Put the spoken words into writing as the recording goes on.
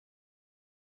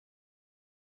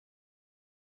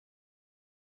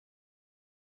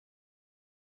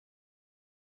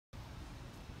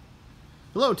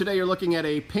Hello, today you're looking at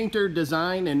a painter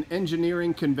design and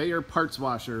engineering conveyor parts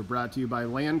washer brought to you by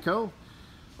Lanco.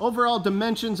 Overall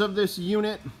dimensions of this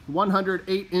unit,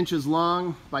 108 inches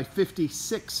long by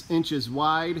 56 inches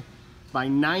wide by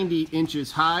 90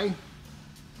 inches high.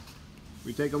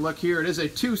 We take a look here. It is a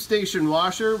two-station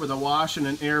washer with a wash and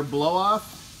an air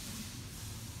blow-off.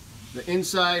 The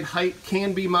inside height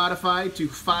can be modified to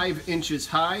 5 inches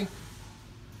high.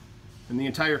 And the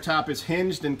entire top is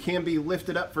hinged and can be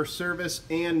lifted up for service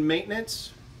and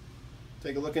maintenance.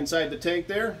 Take a look inside the tank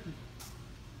there.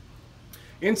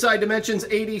 Inside dimensions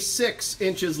 86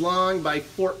 inches long by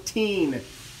 14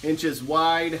 inches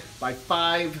wide by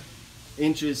 5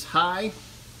 inches high.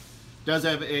 Does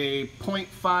have a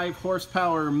 0.5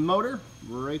 horsepower motor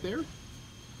right there.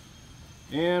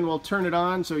 And we'll turn it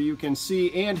on so you can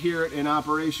see and hear it in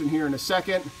operation here in a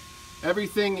second.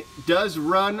 Everything does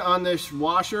run on this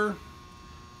washer.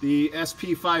 The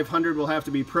SP500 will have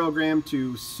to be programmed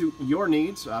to suit your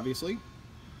needs, obviously.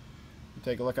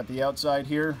 Take a look at the outside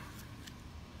here.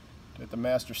 Hit the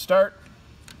master start.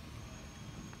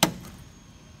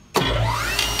 This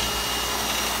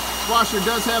washer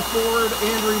does have forward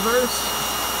and reverse.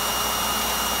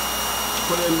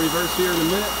 Put it in reverse here in a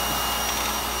minute.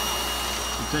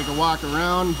 We'll take a walk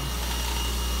around.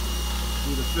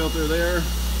 See the filter there. And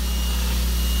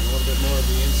a little bit more of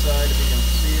the inside if you can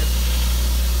see it.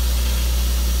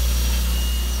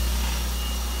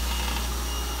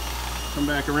 Come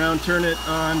back around, turn it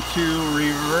on to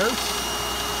reverse.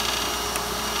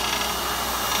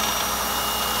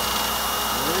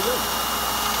 There we go.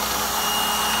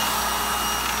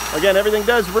 Again, everything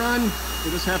does run.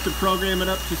 You just have to program it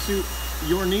up to suit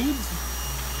your needs.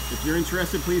 If you're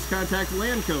interested, please contact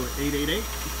Lanco at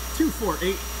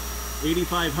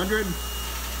 888-248-8500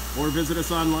 or visit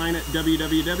us online at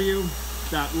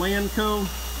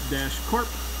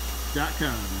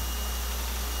www.lanco-corp.com.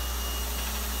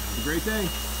 Have a great day.